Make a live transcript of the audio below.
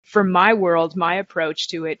for my world, my approach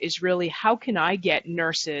to it is really how can I get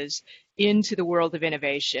nurses into the world of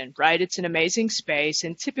innovation, right? It's an amazing space,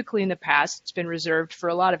 and typically in the past, it's been reserved for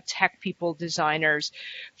a lot of tech people, designers,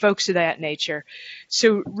 folks of that nature.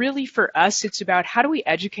 So really for us, it's about how do we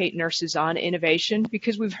educate nurses on innovation,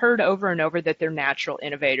 because we've heard over and over that they're natural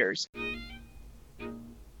innovators.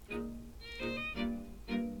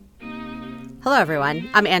 Hello, everyone.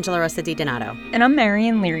 I'm Angela Rosa DiDonato. And I'm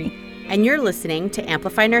Marian Leary. And you're listening to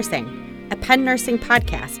Amplify Nursing, a Penn Nursing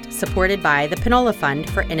podcast supported by the Pinola Fund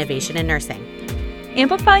for Innovation in Nursing.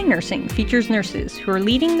 Amplify Nursing features nurses who are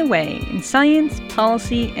leading the way in science,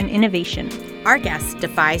 policy, and innovation. Our guests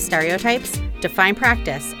defy stereotypes, define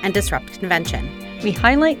practice, and disrupt convention. We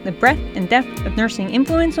highlight the breadth and depth of nursing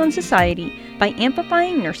influence on society by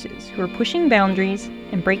amplifying nurses who are pushing boundaries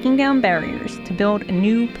and breaking down barriers to build a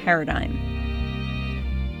new paradigm.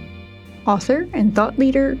 Author and thought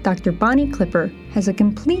leader Dr. Bonnie Clipper has a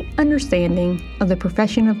complete understanding of the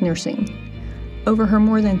profession of nursing. Over her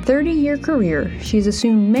more than 30-year career, she has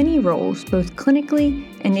assumed many roles both clinically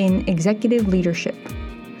and in executive leadership.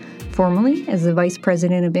 Formerly as the Vice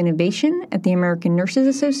President of Innovation at the American Nurses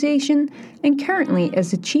Association and currently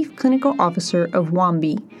as the Chief Clinical Officer of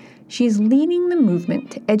WAMBI, she is leading the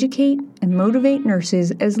movement to educate and motivate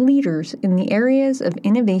nurses as leaders in the areas of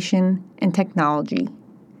innovation and technology.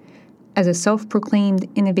 As a self-proclaimed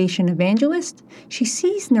innovation evangelist, she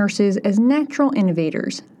sees nurses as natural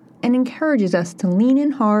innovators and encourages us to lean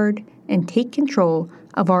in hard and take control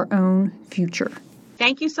of our own future.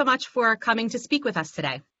 Thank you so much for coming to speak with us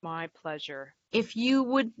today. My pleasure. If you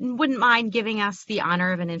wouldn't mind giving us the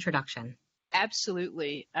honor of an introduction.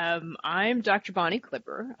 Absolutely. I'm Dr. Bonnie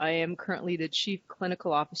Clipper. I am currently the Chief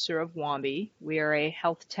Clinical Officer of WAMBI. We are a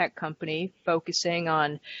health tech company focusing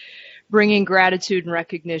on bringing gratitude and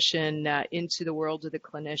recognition into the world of the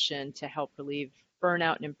clinician to help relieve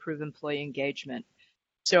burnout and improve employee engagement.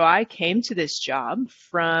 So I came to this job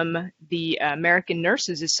from the American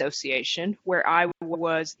Nurses Association, where I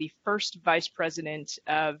was the first Vice President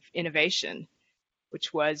of Innovation,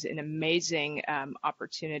 which was an amazing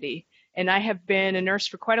opportunity. And I have been a nurse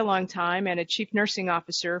for quite a long time and a Chief Nursing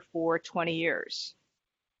Officer for 20 years.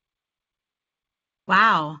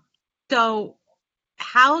 Wow. So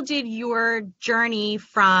how did your journey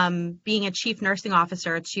from being a Chief Nursing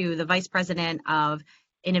Officer to the Vice President of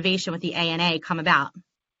Innovation with the ANA come about?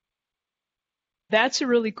 That's a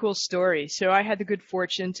really cool story. So I had the good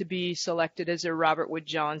fortune to be selected as a Robert Wood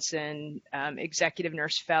Johnson Executive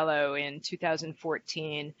Nurse Fellow in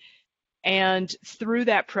 2014. And through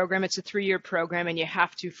that program, it's a 3-year program, and you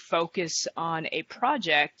have to focus on a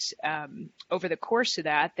project over the course of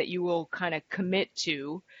that you will kind of commit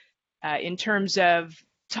to in terms of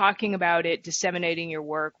talking about it, disseminating your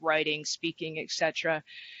work, writing, speaking, etc.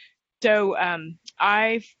 So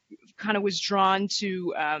I kind of was drawn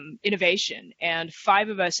to innovation, and 5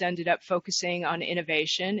 of us ended up focusing on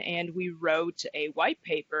innovation, and we wrote a white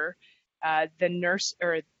paper,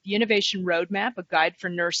 the Innovation Roadmap, a guide for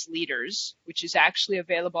nurse leaders, which is actually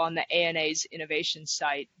available on the ANA's innovation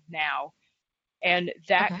site now. And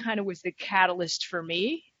that kind of was the catalyst for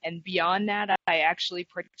me. And beyond that, I actually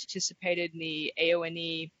participated in the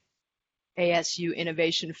AONE ASU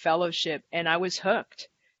Innovation Fellowship, and I was hooked.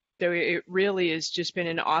 So it really has just been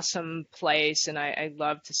an awesome place, and I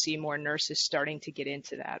love to see more nurses starting to get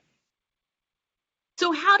into that.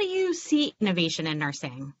 So how do you see innovation in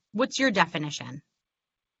nursing? What's your definition?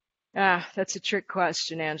 That's a trick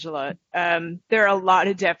question, Angela. There are a lot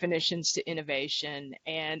of definitions to innovation,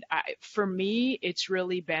 and for me, it's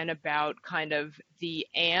really been about kind of the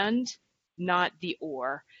and, not the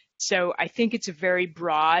or. So I think it's a very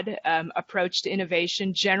broad approach to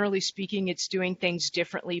innovation. Generally speaking, it's doing things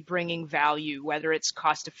differently, bringing value, whether it's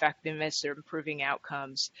cost effectiveness or improving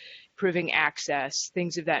outcomes, improving access,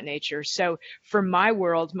 things of that nature. So for my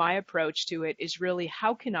world, my approach to it is really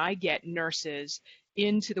how can I get nurses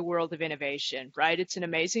into the world of innovation, right? It's an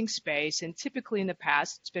amazing space, and typically in the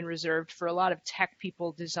past, it's been reserved for a lot of tech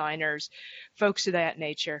people, designers, folks of that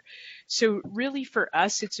nature. So really for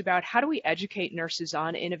us, it's about how do we educate nurses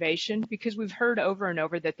on innovation, because we've heard over and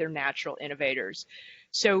over that they're natural innovators.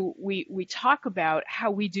 So we talk about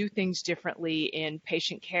how we do things differently in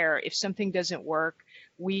patient care. If something doesn't work,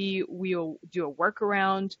 we'll do a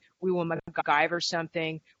workaround, we will MacGyver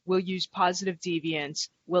something, we'll use positive deviance,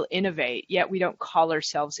 we'll innovate, yet we don't call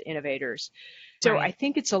ourselves innovators. So I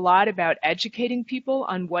think it's a lot about educating people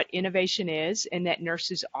on what innovation is and that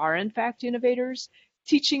nurses are in fact innovators,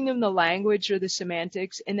 teaching them the language or the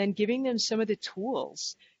semantics, and then giving them some of the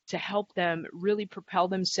tools to help them really propel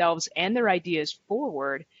themselves and their ideas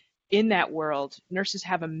forward in that world, nurses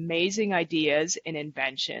have amazing ideas and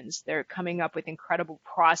inventions. They're coming up with incredible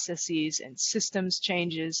processes and systems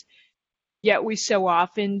changes, yet we so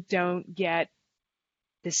often don't get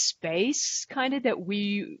the space kind of that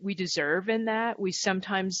we deserve in that. We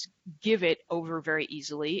sometimes give it over very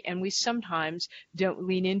easily, and we sometimes don't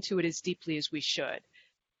lean into it as deeply as we should.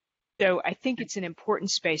 So I think it's an important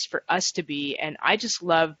space for us to be, and I just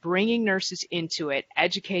love bringing nurses into it,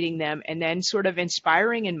 educating them, and then sort of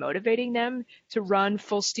inspiring and motivating them to run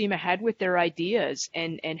full steam ahead with their ideas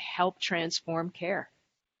and help transform care.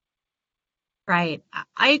 Right.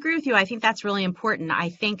 I agree with you. I think that's really important.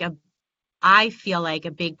 I feel like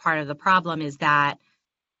a big part of the problem is that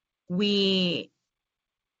we,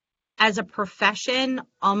 as a profession,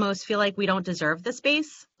 almost feel like we don't deserve the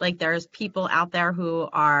space. Like there's people out there who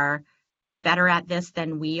are better at this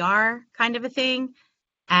than we are, kind of a thing.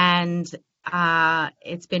 And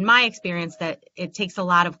it's been my experience that it takes a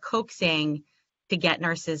lot of coaxing to get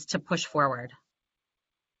nurses to push forward.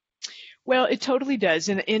 Well, it totally does.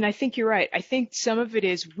 And I think you're right. I think some of it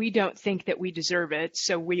is we don't think that we deserve it,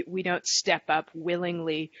 so we don't step up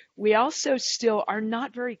willingly. We also still are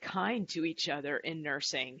not very kind to each other in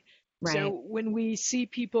nursing. So Right. when we see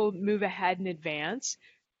people move ahead and advance,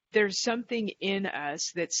 there's something in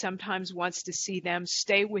us that sometimes wants to see them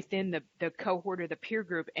stay within the cohort or the peer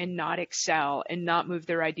group and not excel and not move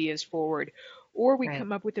their ideas forward. Or we Right.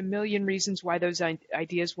 come up with a million reasons why those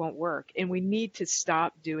ideas won't work. And we need to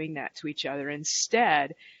stop doing that to each other.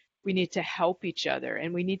 Instead, we need to help each other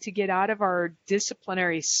and we need to get out of our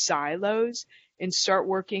disciplinary silos and start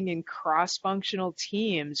working in cross-functional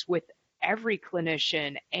teams with every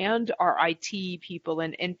clinician and our IT people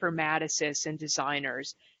and informaticists and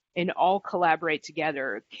designers and all collaborate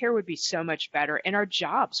together. Care would be so much better and our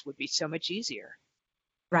jobs would be so much easier.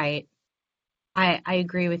 Right. I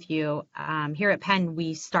agree with you. Here at Penn,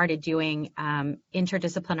 we started doing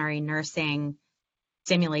interdisciplinary nursing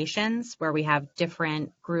simulations where we have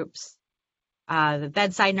different groups, the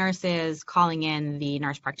bedside nurses calling in the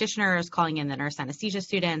nurse practitioners, calling in the nurse anesthesia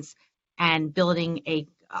students, and building a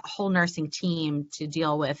whole nursing team to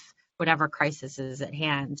deal with whatever crisis is at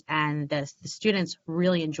hand. And the students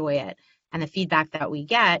really enjoy it. And the feedback that we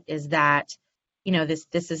get is that,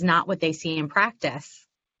 this is not what they see in practice,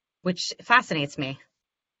 which fascinates me.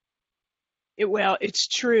 Well, it's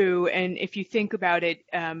true. And if you think about it,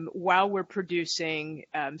 while we're producing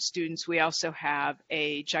students, we also have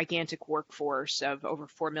a gigantic workforce of over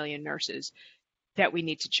 4 million nurses that we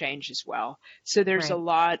need to change as well. So there's a Right.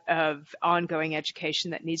 lot of ongoing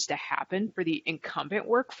education that needs to happen for the incumbent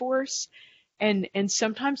workforce. And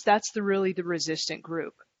sometimes that's really the resistant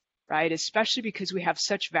group, right? Especially because we have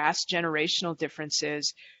such vast generational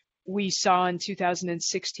differences. We saw in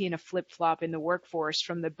 2016 a flip-flop in the workforce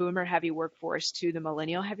from the boomer heavy workforce to the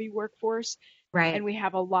millennial heavy workforce. Right. And we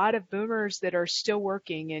have a lot of boomers that are still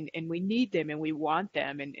working and we need them and we want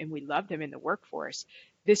them and we love them in the workforce.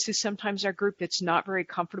 This is sometimes our group that's not very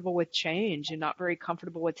comfortable with change and not very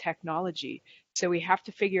comfortable with technology. So we have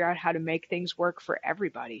to figure out how to make things work for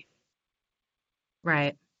everybody.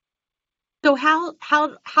 Right. So how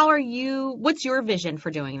are you, what's your vision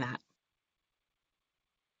for doing that?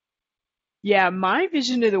 Yeah, my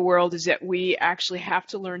vision of the world is that we actually have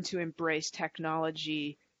to learn to embrace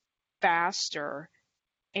technology faster.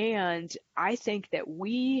 And I think that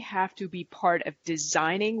we have to be part of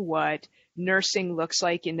designing what nursing looks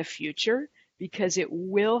like in the future because it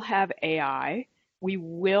will have AI, we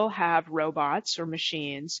will have robots or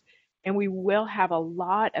machines, and we will have a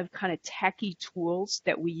lot of kind of techie tools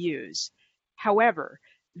that we use. However,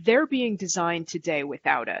 they're being designed today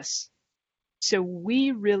without us. So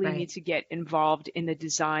we really need Right. to get involved in the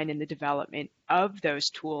design and the development of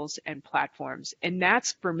those tools and platforms. And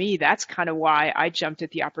that's for me, that's kind of why I jumped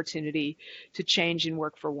at the opportunity to change and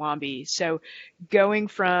work for Wambi. So going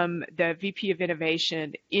from the VP of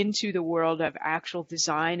innovation into the world of actual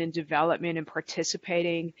design and development and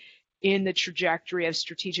participating in the trajectory of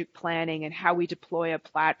strategic planning and how we deploy a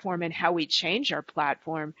platform and how we change our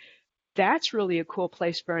platform, that's really a cool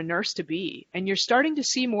place for a nurse to be. And you're starting to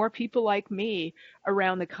see more people like me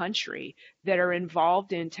around the country that are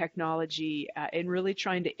involved in technology and really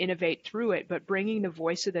trying to innovate through it, but bringing the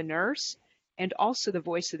voice of the nurse and also the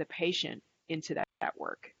voice of the patient into that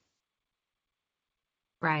work.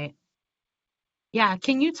 Right. Yeah.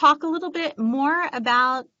 Can you talk a little bit more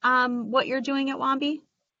about what you're doing at Wambi?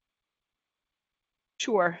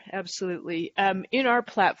 Sure, absolutely. In our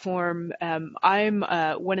platform, I'm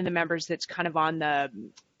one of the members that's kind of on the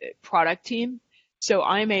product team. So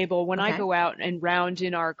I'm able, when I Okay. go out and round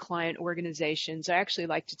in our client organizations, I actually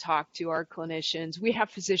like to talk to our clinicians. We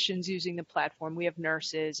have physicians using the platform, we have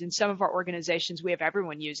nurses. In some of our organizations, we have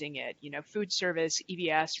everyone using it, food service,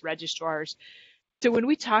 EVS, registrars. So when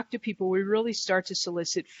we talk to people, we really start to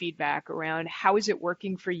solicit feedback around how is it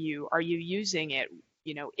working for you? Are you using it?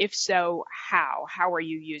 If so, how? How are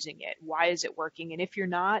you using it? Why is it working? And if you're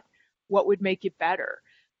not, what would make it better?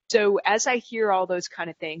 So as I hear all those kind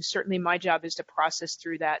of things, certainly my job is to process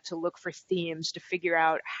through that, to look for themes, to figure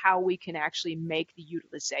out how we can actually make the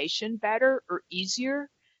utilization better or easier.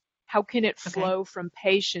 How can it Okay. flow from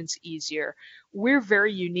patients easier? We're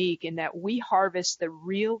very unique in that we harvest the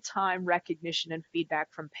real-time recognition and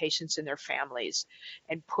feedback from patients and their families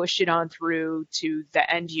and push it on through to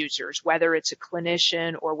the end users, whether it's a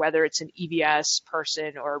clinician or whether it's an EVS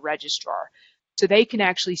person or a registrar. So they can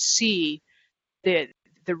actually see the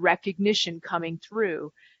the recognition coming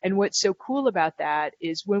through. And what's so cool about that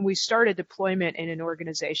is when we start a deployment in an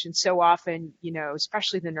organization, so often,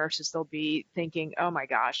 especially the nurses, they'll be thinking, oh my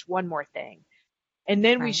gosh, one more thing. And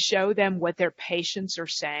then we Right. show them what their patients are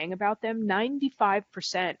saying about them.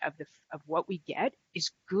 95% of what we get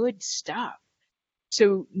is good stuff.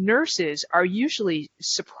 So nurses are usually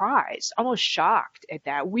surprised, almost shocked at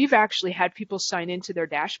that. We've actually had people sign into their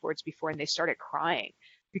dashboards before and they started crying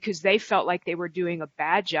because they felt like they were doing a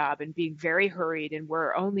bad job and being very hurried and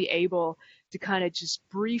were only able to kind of just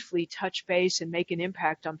briefly touch base and make an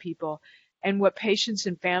impact on people. And what patients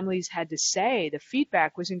and families had to say, the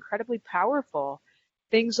feedback was incredibly powerful.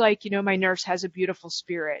 Things like, my nurse has a beautiful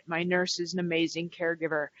spirit. My nurse is an amazing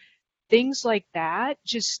caregiver. Things like that,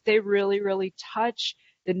 just they really, really touch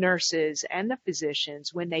the nurses and the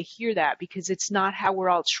physicians when they hear that because it's not how we're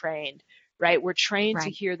all trained, right? We're trained to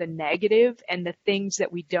Right. hear the negative and the things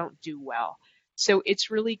that we don't do well. So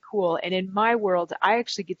it's really cool. And in my world, I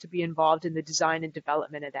actually get to be involved in the design and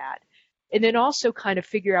development of that. And then also kind of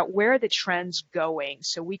figure out where are the trends going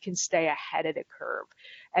so we can stay ahead of the curve.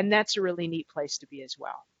 And that's a really neat place to be as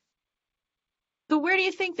well. So where do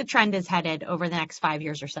you think the trend is headed over the next 5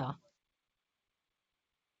 years or so?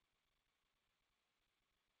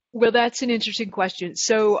 Well, that's an interesting question.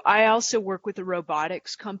 So I also work with a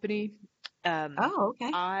robotics company. Um, Oh,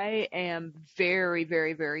 okay. I am very,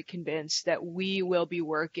 very, very convinced that we will be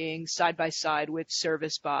working side by side with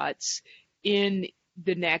service bots in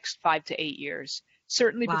the next 5 to 8 years,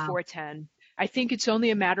 certainly Wow. before 10. I think it's only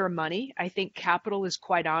a matter of money. I think capital is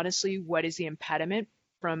quite honestly what is the impediment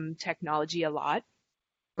from technology a lot.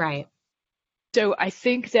 Right. So I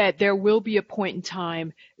think that there will be a point in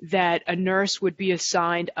time that a nurse would be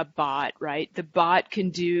assigned a bot, right? The bot can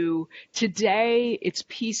do, today it's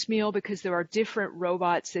piecemeal because there are different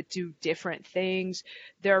robots that do different things.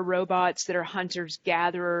 There are robots that are hunters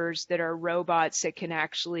gatherers, that are robots that can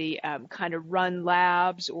actually kind of run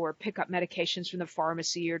labs or pick up medications from the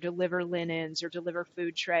pharmacy or deliver linens or deliver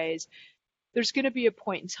food trays. There's going to be a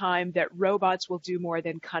point in time that robots will do more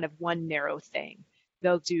than kind of one narrow thing.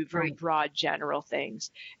 They'll do very Right. broad, general things.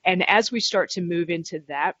 And as we start to move into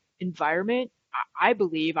that environment, I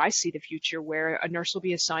believe I see the future where a nurse will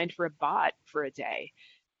be assigned for a bot for a day.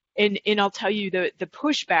 And I'll tell you the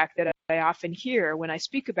pushback that I often hear when I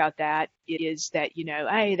speak about that is that,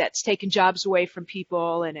 hey, that's taking jobs away from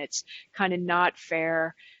people and it's kind of not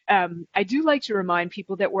fair. I do like to remind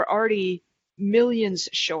people that we're already millions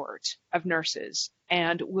short of nurses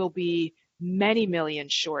and will be many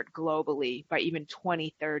millions short globally by even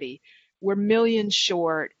 2030. We're millions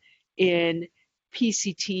short in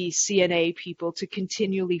PCT, CNA people to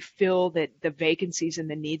continually fill the vacancies and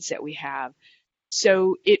the needs that we have.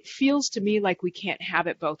 So it feels to me like we can't have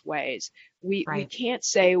it both ways. We Right. can't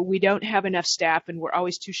say we don't have enough staff and we're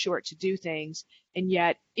always too short to do things. And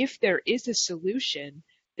yet, if there is a solution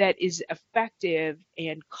that is effective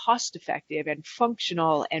and cost effective and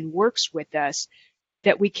functional and works with us,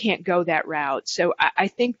 that we can't go that route. So I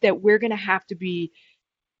think that we're going to have to be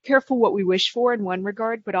careful what we wish for in one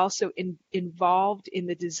regard, but also involved in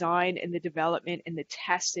the design and the development and the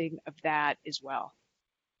testing of that as well.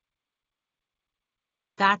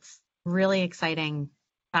 That's really exciting,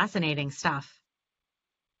 fascinating stuff.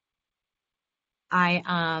 I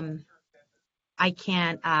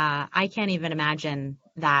can't even imagine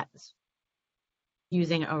that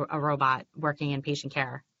using a robot working in patient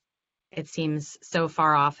care. It seems so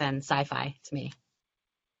far off and sci-fi to me.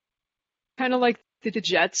 Kind of like the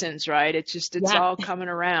Jetsons, right? It's Yeah. all coming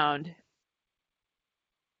around.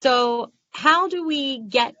 So how do we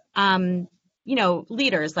get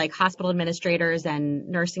leaders like hospital administrators and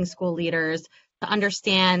nursing school leaders to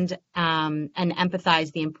understand and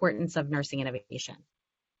empathize the importance of nursing innovation?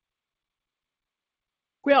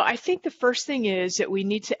 Well, I think the first thing is that we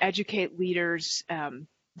need to educate leaders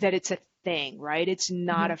that it's a thing, right? It's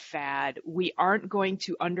not Hmm. a fad. We aren't going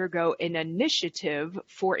to undergo an initiative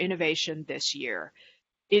for innovation this year.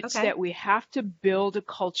 It's Okay. that we have to build a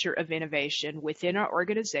culture of innovation within our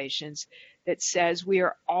organizations that says we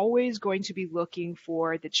are always going to be looking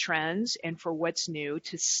for the trends and for what's new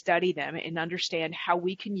to study them and understand how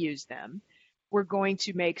we can use them. We're going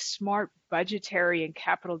to make smart budgetary and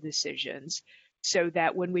capital decisions so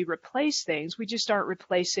that when we replace things, we just aren't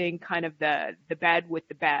replacing kind of the bad with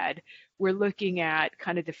the bad. We're looking at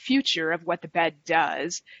kind of the future of what the bed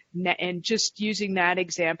does. And just using that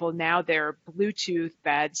example, now there are Bluetooth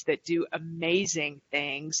beds that do amazing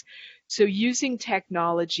things. So using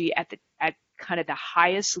technology at kind of the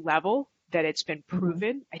highest level that it's been Hmm.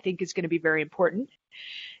 proven, I think is going to be very important.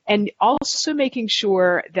 And also making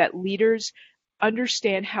sure that leaders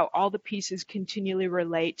understand how all the pieces continually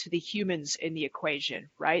relate to the humans in the equation,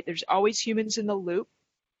 right? There's always humans in the loop.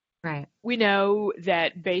 Right. We know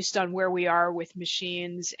that based on where we are with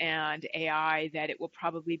machines and AI, that it will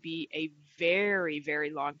probably be a very, very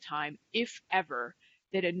long time, if ever,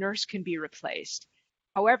 that a nurse can be replaced.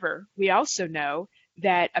 However, we also know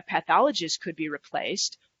that a pathologist could be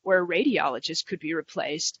replaced or a radiologist could be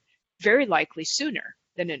replaced very likely sooner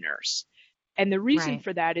than a nurse. And the reason Right.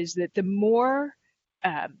 for that is that the more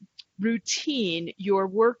um, routine your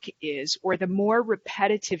work is, or the more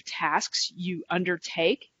repetitive tasks you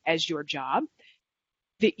undertake as your job,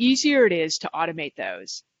 the easier it is to automate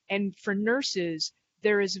those. And for nurses,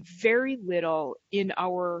 there is very little in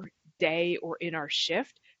our day or in our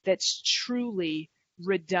shift that's truly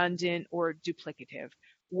redundant or duplicative.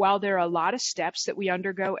 While there are a lot of steps that we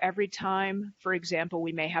undergo every time, for example,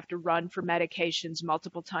 we may have to run for medications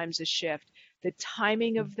multiple times a shift, the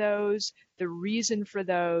timing of those, the reason for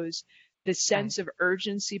those, the Right. sense of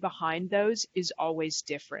urgency behind those is always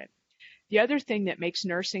different. The other thing that makes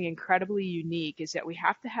nursing incredibly unique is that we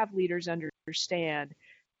have to have leaders understand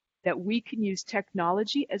that we can use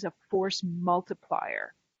technology as a force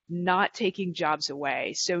multiplier, not taking jobs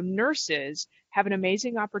away. So nurses have an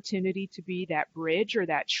amazing opportunity to be that bridge or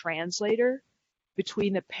that translator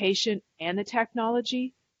between the patient and the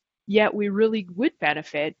technology, yet we really would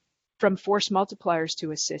benefit from force multipliers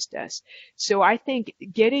to assist us. So I think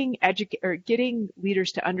getting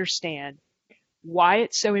leaders to understand why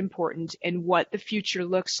it's so important and what the future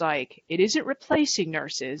looks like. It isn't replacing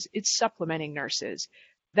nurses, it's supplementing nurses.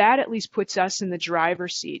 That at least puts us in the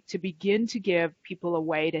driver's seat to begin to give people a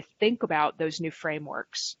way to think about those new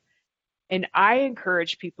frameworks. And I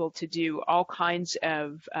encourage people to do all kinds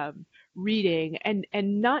of reading and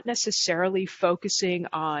not necessarily focusing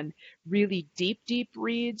on really deep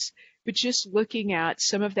reads, but just looking at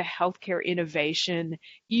some of the healthcare innovation,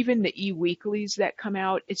 even the e-weeklies that come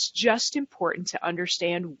out. It's just important to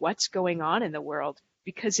understand what's going on in the world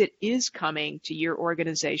because it is coming to your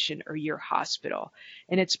organization or your hospital.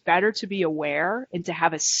 And it's better to be aware and to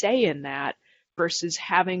have a say in that versus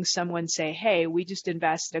having someone say, hey, we just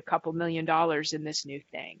invested a couple $1 million in this new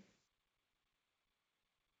thing.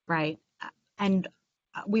 Right. And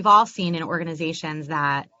we've all seen in organizations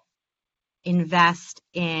that invest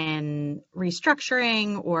in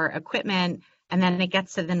restructuring or equipment, and then it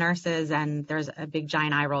gets to the nurses and there's a big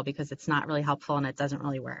giant eye roll because it's not really helpful and it doesn't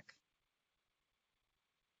really work.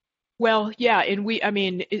 Well, yeah, and I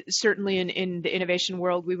mean, certainly in the innovation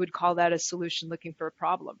world, we would call that a solution looking for a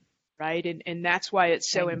problem, right? And that's why it's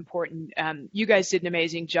so Right. important. You guys did an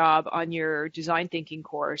amazing job on your design thinking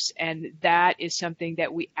course, and that is something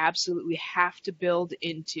that we absolutely have to build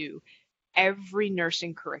into every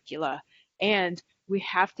nursing curricula. And we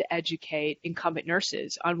have to educate incumbent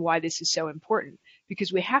nurses on why this is so important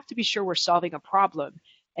because we have to be sure we're solving a problem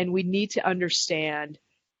and we need to understand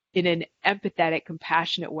in an empathetic,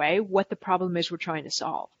 compassionate way what the problem is we're trying to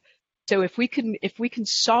solve. So if we can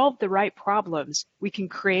solve the right problems, we can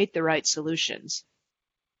create the right solutions.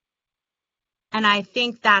 And I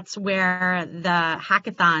think that's where the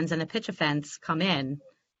hackathons and the pitch events come in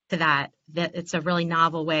to that it's a really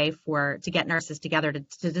novel way to get nurses together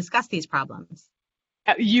to discuss these problems.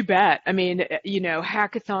 You bet. I mean,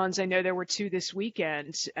 hackathons, I know there were two this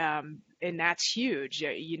weekend, and that's huge.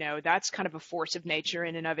 That's kind of a force of nature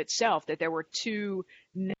in and of itself that there were two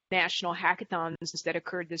national hackathons that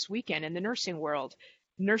occurred this weekend in the nursing world.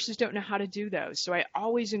 Nurses don't know how to do those. So I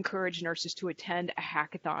always encourage nurses to attend a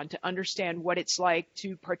hackathon to understand what it's like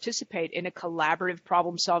to participate in a collaborative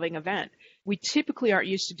problem solving event. We typically aren't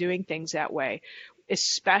used to doing things that way,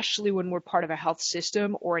 especially when we're part of a health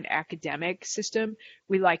system or an academic system.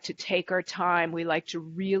 We like to take our time. We like to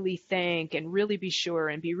really think and really be sure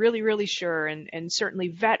and be really, really sure and certainly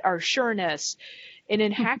vet our sureness. And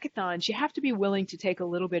in hackathons, you have to be willing to take a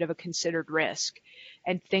little bit of a considered risk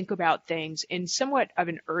and think about things in somewhat of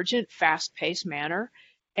an urgent, fast-paced manner.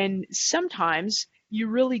 And sometimes you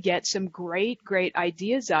really get some great, great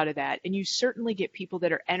ideas out of that. And you certainly get people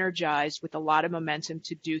that are energized with a lot of momentum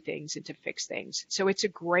to do things and to fix things. So it's a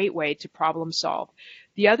great way to problem solve.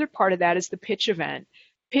 The other part of that is the pitch event.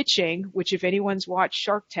 Pitching, which if anyone's watched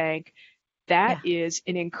Shark Tank, that is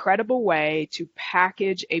an incredible way to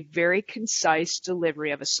package a very concise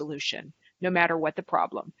delivery of a solution, no matter what the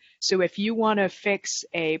problem. So if you want to fix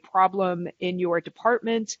a problem in your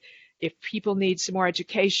department, if people need some more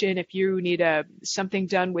education, if you need something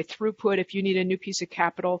done with throughput, if you need a new piece of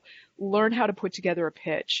capital, learn how to put together a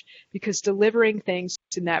pitch, because delivering things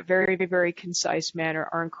in that very, very concise manner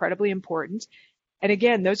are incredibly important. And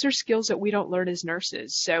again, those are skills that we don't learn as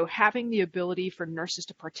nurses. So having the ability for nurses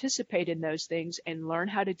to participate in those things and learn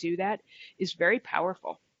how to do that is very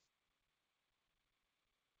powerful.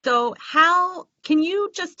 So how can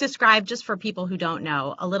you just describe, just for people who don't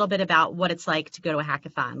know, a little bit about what it's like to go to a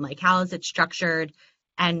hackathon? Like, how is it structured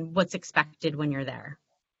and what's expected when you're there?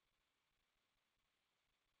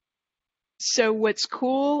 So what's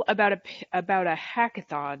cool about a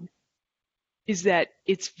hackathon is that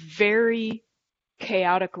it's very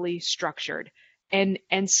chaotically structured. And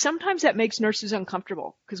sometimes that makes nurses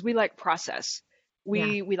uncomfortable because we like process.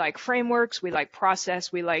 We like frameworks, we like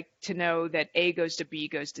process, we like to know that A goes to B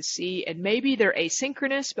goes to C, and maybe they're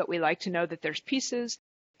asynchronous, but we like to know that there's pieces.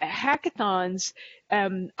 Hackathons,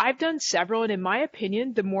 I've done several, and in my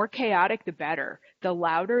opinion, the more chaotic, the better. The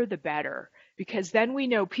louder, the better. Because then we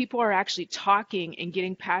know people are actually talking and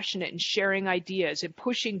getting passionate and sharing ideas and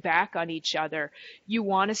pushing back on each other. You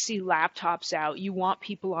want to see laptops out. You want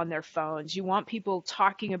people on their phones. You want people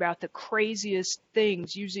talking about the craziest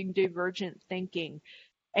things using divergent thinking.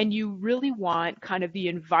 And you really want kind of the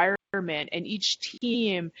environment and each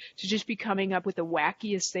team to just be coming up with the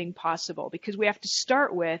wackiest thing possible, because we have to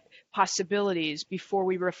start with possibilities before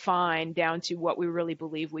we refine down to what we really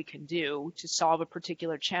believe we can do to solve a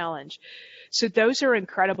particular challenge. So those are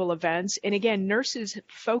incredible events. And again, nurses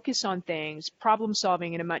focus on things, problem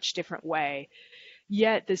solving in a much different way.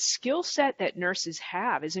 Yet the skill set that nurses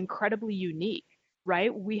have is incredibly unique.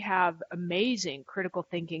 Right? We have amazing critical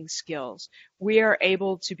thinking skills. We are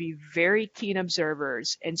able to be very keen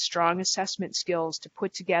observers and strong assessment skills to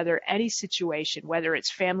put together any situation, whether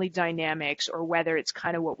it's family dynamics or whether it's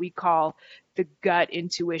kind of what we call the gut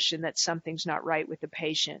intuition that something's not right with the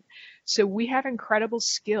patient. So we have incredible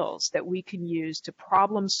skills that we can use to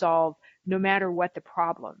problem solve no matter what the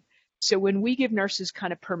problem. So when we give nurses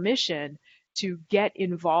kind of permission to get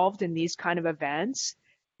involved in these kind of events,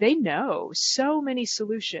 they know so many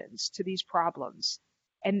solutions to these problems.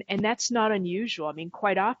 And that's not unusual. I mean,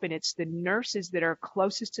 quite often it's the nurses that are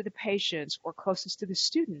closest to the patients or closest to the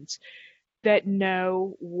students that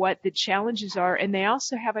know what the challenges are, and they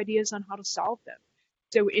also have ideas on how to solve them.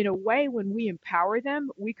 So in a way, when we empower them,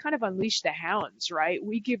 we kind of unleash the hounds, right?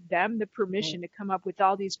 We give them the permission to come up with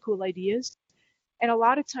all these cool ideas. And a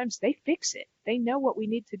lot of times they fix it. They know what we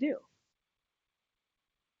need to do.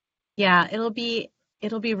 Yeah, it'll be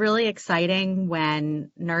really exciting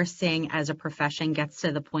when nursing as a profession gets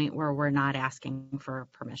to the point where we're not asking for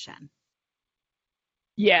permission.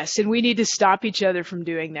 Yes, and we need to stop each other from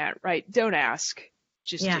doing that, right? Don't ask,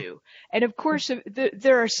 just do. And of course,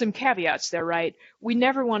 there are some caveats there, right? We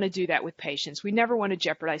never want to do that with patients. We never want to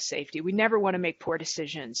jeopardize safety. We never want to make poor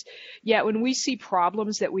decisions. Yet when we see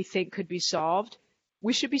problems that we think could be solved,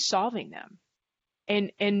 we should be solving them.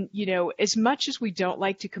 And you know, as much as we don't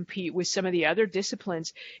like to compete with some of the other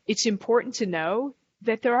disciplines, it's important to know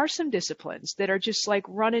that there are some disciplines that are just like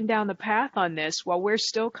running down the path on this while we're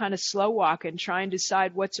still kind of slow walking, trying to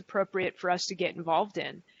decide what's appropriate for us to get involved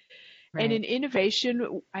in. Right. And in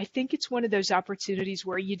innovation, I think it's one of those opportunities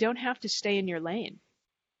where you don't have to stay in your lane.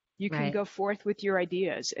 You can go forth with your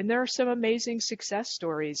ideas. And there are some amazing success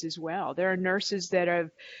stories as well. There are nurses that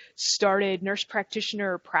have started nurse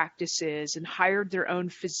practitioner practices and hired their own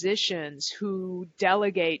physicians who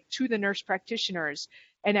delegate to the nurse practitioners.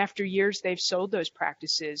 And after years, they've sold those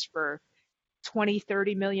practices for $20,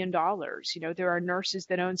 $30 million. You know, there are nurses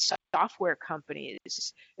that own software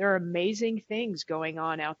companies. There are amazing things going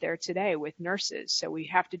on out there today with nurses. So we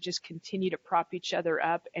have to just continue to prop each other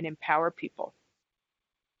up and empower people.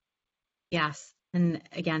 Yes. And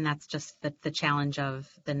again, that's just the challenge of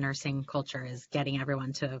the nursing culture, is getting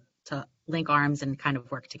everyone to link arms and kind of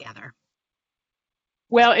work together.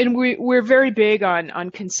 Well, and we're very big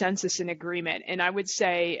on consensus and agreement. And I would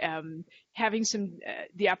say, having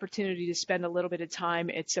the opportunity to spend a little bit of time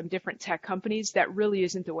at some different tech companies, that really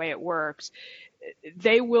isn't the way it works.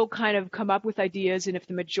 They will kind of come up with ideas, and if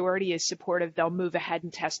the majority is supportive, they'll move ahead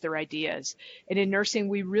and test their ideas. And in nursing,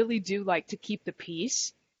 we really do like to keep the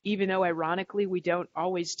peace, even though ironically we don't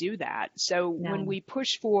always do that. So when we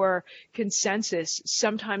push for consensus,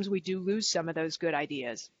 sometimes we do lose some of those good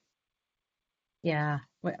ideas. Yeah,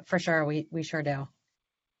 for sure. We sure do.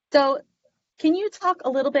 So can you talk a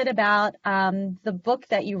little bit about the book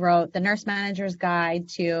that you wrote, The Nurse Manager's Guide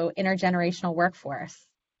to Intergenerational Workforce?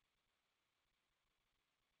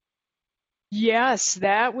 Yes,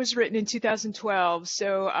 that was written in 2012.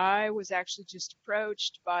 So I was actually just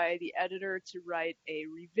approached by the editor to write a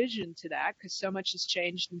revision to that because so much has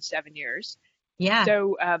changed in 7 years. Yeah.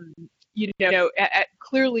 So,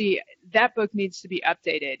 clearly that book needs to be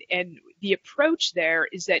updated. And the approach there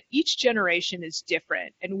is that each generation is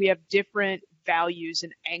different and we have different values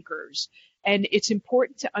and anchors. And it's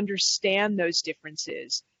important to understand those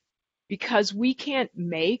differences because we can't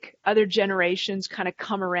make other generations kind of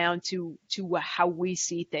come around to how we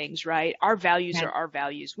see things, right? Our values are our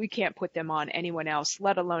values. We can't put them on anyone else,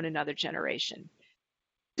 let alone another generation.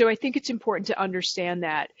 So I think it's important to understand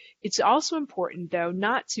that. It's also important, though,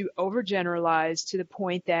 not to overgeneralize to the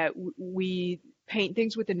point that we paint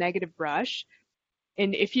things with a negative brush.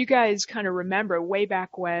 And if you guys kind of remember way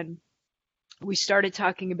back when we started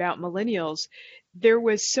talking about millennials, there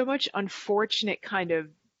was so much unfortunate kind of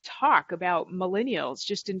talk about millennials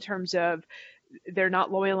just in terms of they're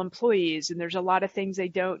not loyal employees and there's a lot of things they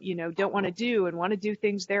don't want to do and want to do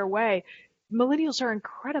things their way. Millennials are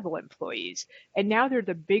incredible employees, and now they're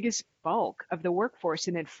the biggest bulk of the workforce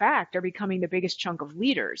and in fact are becoming the biggest chunk of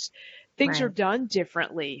leaders. Things are done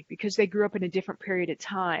differently because they grew up in a different period of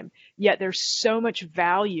time, yet there's so much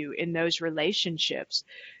value in those relationships.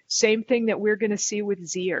 Same thing that we're going to see with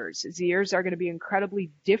Zers. Zers are going to be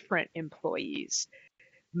incredibly different employees,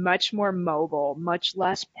 much more mobile, much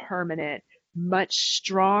less permanent, much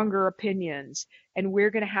stronger opinions. And we're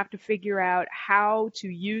going to have to figure out how to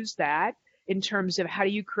use that in terms of how do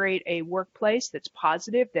you create a workplace that's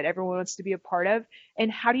positive, that everyone wants to be a part of,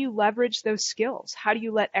 and how do you leverage those skills? How do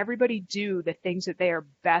you let everybody do the things that they are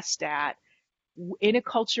best at in a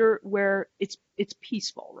culture where it's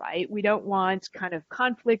peaceful, right? We don't want kind of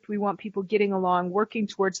conflict. We want people getting along, working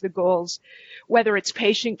towards the goals, whether it's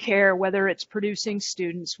patient care, whether it's producing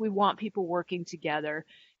students. We want people working together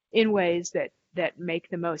in ways that make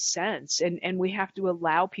the most sense. And we have to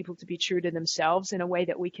allow people to be true to themselves in a way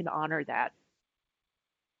that we can honor that.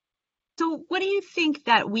 So what do you think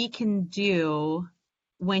that we can do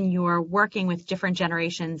when you're working with different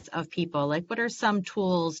generations of people? Like, what are some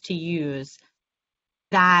tools to use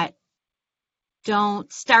that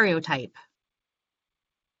don't stereotype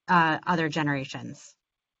other generations?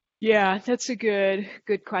 Yeah, that's a good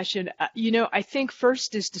question. I think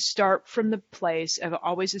first is to start from the place of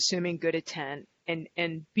always assuming good intent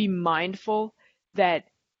and be mindful that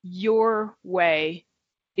your way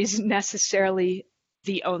isn't necessarily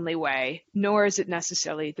the only way, nor is it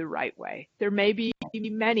necessarily the right way. There may be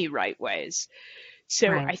many right ways. So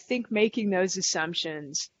I think making those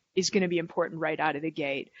assumptions is going to be important right out of the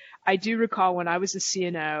gate. I do recall when I was a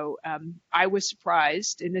CNO, I was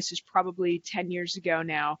surprised, and this is probably 10 years ago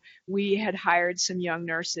now, we had hired some young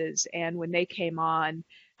nurses, and when they came on,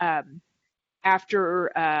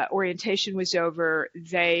 after orientation was over,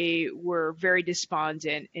 they were very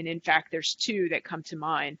despondent, and in fact, there's two that come to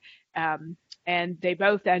mind, and they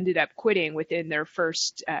both ended up quitting within their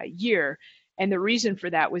first year. And the reason for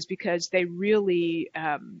that was because they really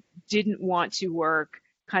didn't want to work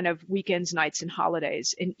kind of weekends, nights, and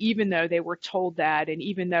holidays. And even though they were told that, and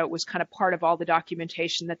even though it was kind of part of all the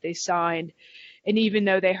documentation that they signed, and even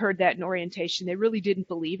though they heard that in orientation, they really didn't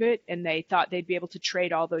believe it, and they thought they'd be able to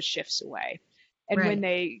trade all those shifts away. And when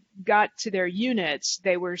they got to their units,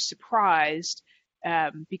 they were surprised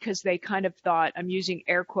because they kind of thought, I'm using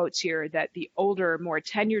air quotes here, that the older, more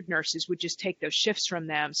tenured nurses would just take those shifts from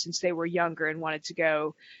them since they were younger and wanted to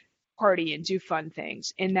go party and do fun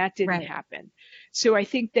things. And that didn't happen. So I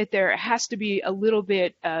think that there has to be a little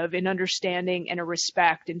bit of an understanding and a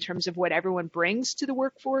respect in terms of what everyone brings to the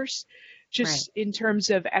workforce, just in terms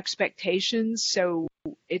of expectations. So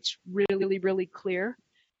it's really, really clear.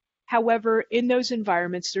 However, in those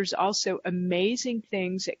environments, there's also amazing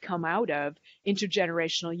things that come out of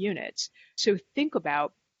intergenerational units. So think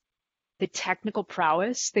about the technical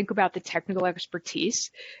prowess, think about the technical expertise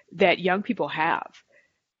that young people have.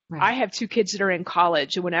 I have two kids that are in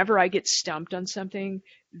college, and whenever I get stumped on something,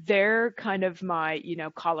 they're kind of my,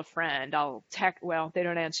 call a friend. Well, they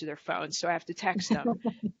don't answer their phones, so I have to text them.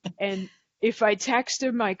 And if I text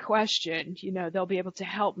them my question, they'll be able to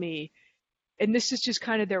help me. And this is just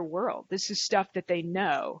kind of their world. This is stuff that they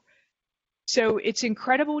know. So it's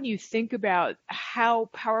incredible when you think about how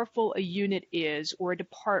powerful a unit is or a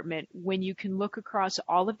department when you can look across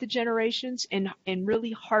all of the generations and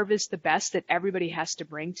really harvest the best that everybody has to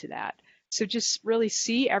bring to that. So just really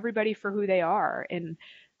see everybody for who they are. And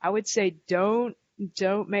I would say don't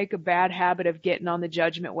make a bad habit of getting on the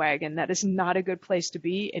judgment wagon. That is not a good place to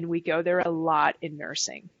be, and we go there a lot in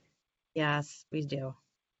nursing. Yes, we do.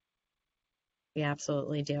 We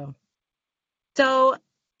absolutely do. So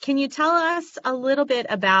can you tell us a little bit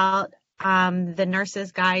about the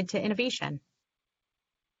Nurse's Guide to Innovation?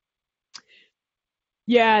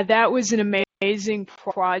 Yeah, that was an amazing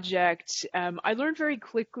project. I learned very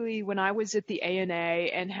quickly when I was at the ANA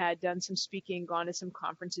and had done some speaking, gone to some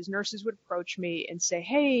conferences, nurses would approach me and say,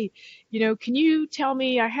 hey, can you tell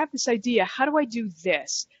me, I have this idea. How do I do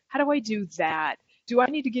this? How do I do that? Do I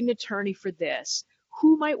need to get an attorney for this?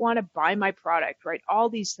 Who might want to buy my product, right? All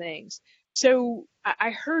these things. So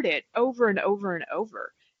I heard it over and over and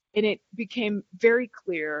over, and it became very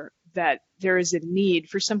clear that there is a need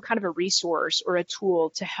for some kind of a resource or a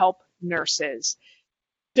tool to help nurses.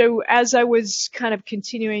 So as I was kind of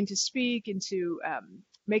continuing to speak and to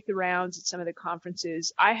make the rounds at some of the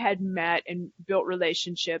conferences, I had met and built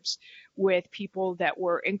relationships with people that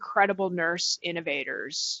were incredible nurse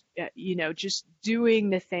innovators, just doing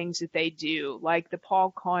the things that they do, like the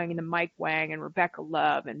Paul Coyne and the Mike Wang and Rebecca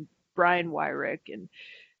Love and Brian Wyrick and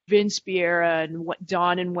Vince Biera and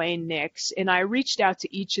Don and Wayne Nix. And I reached out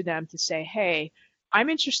to each of them to say, hey, I'm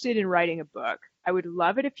interested in writing a book. I would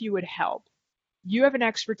love it if you would help. You have an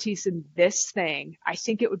expertise in this thing. I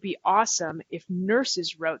think it would be awesome if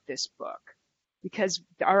nurses wrote this book, because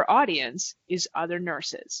our audience is other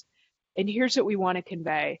nurses. And here's what we want to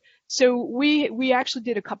convey. So we actually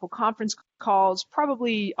did a couple conference calls,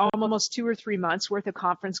 probably almost 2 or 3 months worth of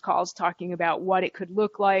conference calls, talking about what it could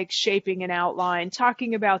look like, shaping an outline,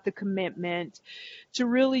 talking about the commitment, to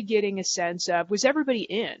really getting a sense of, was everybody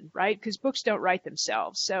in, right? Because books don't write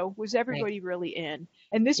themselves. So was everybody really in?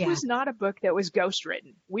 And this was not a book that was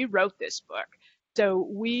ghostwritten. We wrote this book. So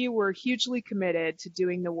we were hugely committed to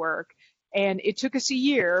doing the work. And it took us a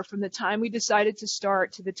year from the time we decided to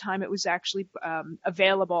start to the time it was actually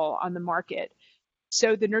available on the market.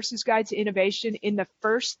 So the Nurse's Guide to Innovation, in the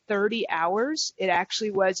first 30 hours, it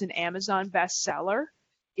actually was an Amazon bestseller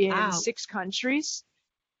in 6 countries.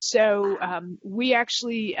 So we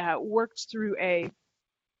actually worked through a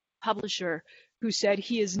publisher who said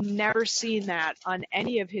he has never seen that on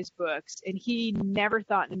any of his books, and he never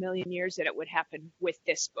thought in a million years that it would happen with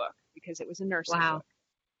this book, because it was a nursing book.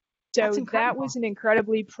 So that was an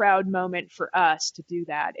incredibly proud moment for us to do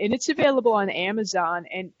that. And it's available on Amazon,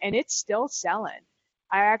 and it's still selling.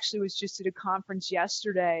 I actually was just at a conference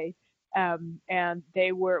yesterday, and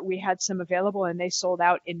we had some available, and they sold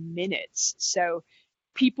out in minutes. So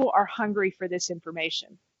people are hungry for this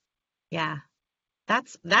information. Yeah,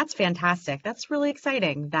 that's fantastic. That's really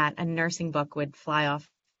exciting that a nursing book would fly off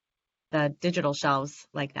the digital shelves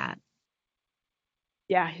like that.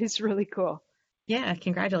 Yeah, it's really cool. Yeah,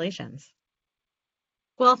 congratulations.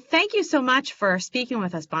 Well, thank you so much for speaking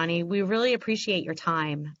with us, Bonnie. We really appreciate your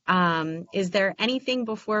time. Is there anything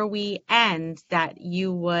before we end that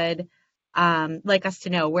you would like us to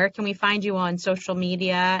know? Where can we find you on social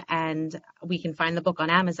media? And we can find the book on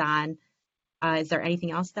Amazon. Is there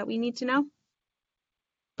anything else that we need to know?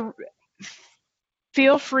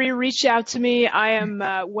 Feel free to reach out to me. I am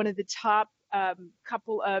one of the top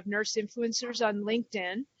couple of nurse influencers on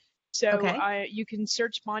LinkedIn. So you can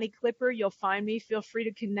search Bonnie Clipper. You'll find me. Feel free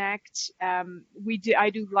to connect. I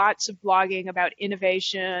do lots of blogging about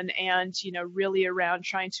innovation and, really around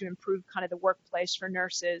trying to improve kind of the workplace for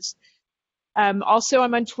nurses. Also,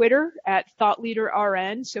 I'm on Twitter at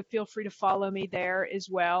ThoughtLeaderRN, so feel free to follow me there as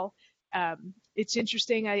well. It's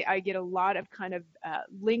interesting. I get a lot of kind of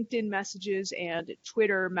LinkedIn messages and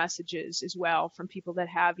Twitter messages as well from people that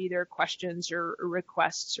have either questions or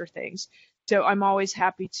requests or things. So I'm always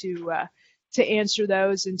happy to answer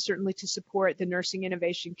those, and certainly to support the nursing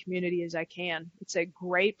innovation community as I can. It's a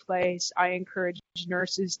great place. I encourage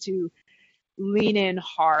nurses to lean in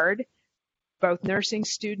hard, both nursing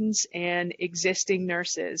students and existing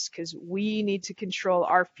nurses, because we need to control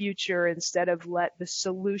our future instead of let the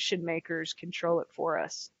solution makers control it for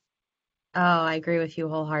us. Oh, I agree with you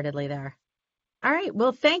wholeheartedly there. All right.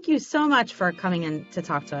 Well, thank you so much for coming in to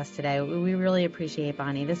talk to us today. We really appreciate,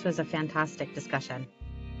 Bonnie. This was a fantastic discussion.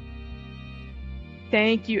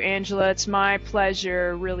 Thank you, Angela. It's my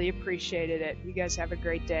pleasure. Really appreciated it. You guys have a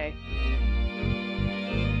great day.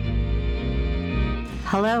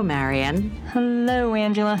 Hello, Marion. Hello,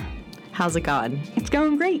 Angela. How's it going? It's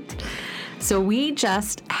going great. So we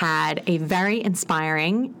just had a very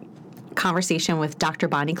inspiring conversation with Dr.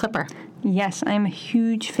 Bonnie Clipper. Yes, I'm a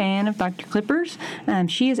huge fan of Dr. Clipper's.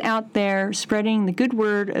 She is out there spreading the good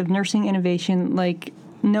word of nursing innovation like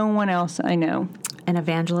no one else I know. An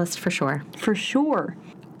evangelist for sure. For sure.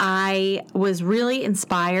 I was really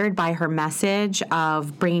inspired by her message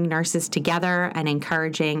of bringing nurses together and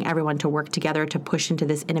encouraging everyone to work together to push into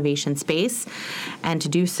this innovation space and to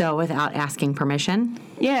do so without asking permission.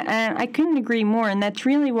 Yeah, and I couldn't agree more, and that's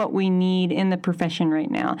really what we need in the profession right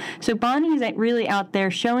now. So Bonnie is really out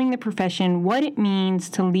there showing the profession what it means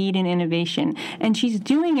to lead in innovation, and she's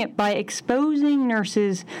doing it by exposing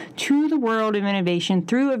nurses to the world of innovation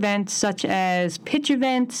through events such as pitch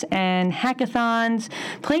events and hackathons,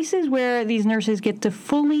 places where these nurses get to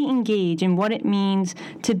fully engage in what it means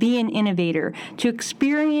to be an innovator, to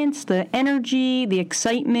experience the energy, the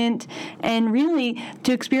excitement, and really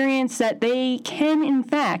to experience that they can, in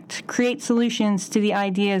fact, create solutions to the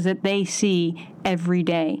ideas that they see every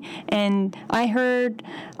day. And I heard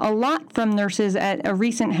a lot from nurses at a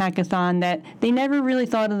recent hackathon that they never really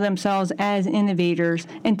thought of themselves as innovators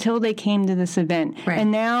until they came to this event. Right.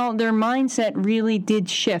 And now their mindset really did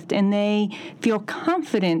shift, and they feel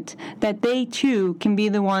confident that they too can be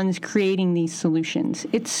the ones creating these solutions.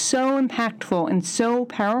 It's so impactful and so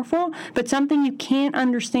powerful, but something you can't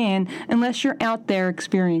understand unless you're out there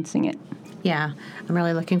experiencing it. Yeah, I'm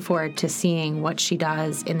really looking forward to seeing what she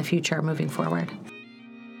does in the future moving forward.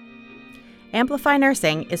 Amplify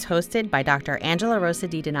Nursing is hosted by Dr. Angela Rosa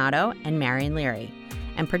DiDonato and Marion Leary,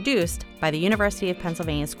 and produced by the University of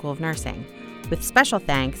Pennsylvania School of Nursing, with special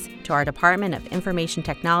thanks to our Department of Information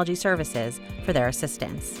Technology Services for their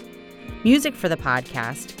assistance. Music for the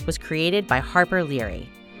podcast was created by Harper Leary.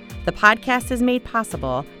 The podcast is made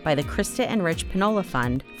possible by the Krista and Rich Pinola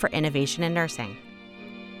Fund for Innovation in Nursing.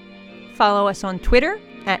 Follow us on Twitter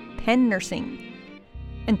at Penn Nursing.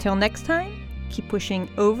 Until next time, keep pushing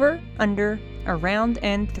over, under, around,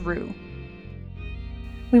 and through.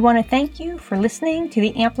 We want to thank you for listening to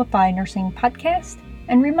the Amplify Nursing podcast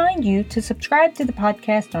and remind you to subscribe to the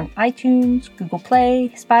podcast on iTunes, Google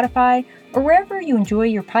Play, Spotify, or wherever you enjoy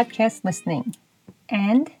your podcast listening.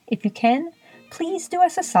 And, if you can, please do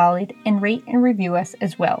us a solid and rate and review us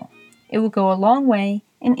as well. It will go a long way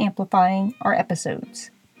in amplifying our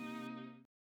episodes.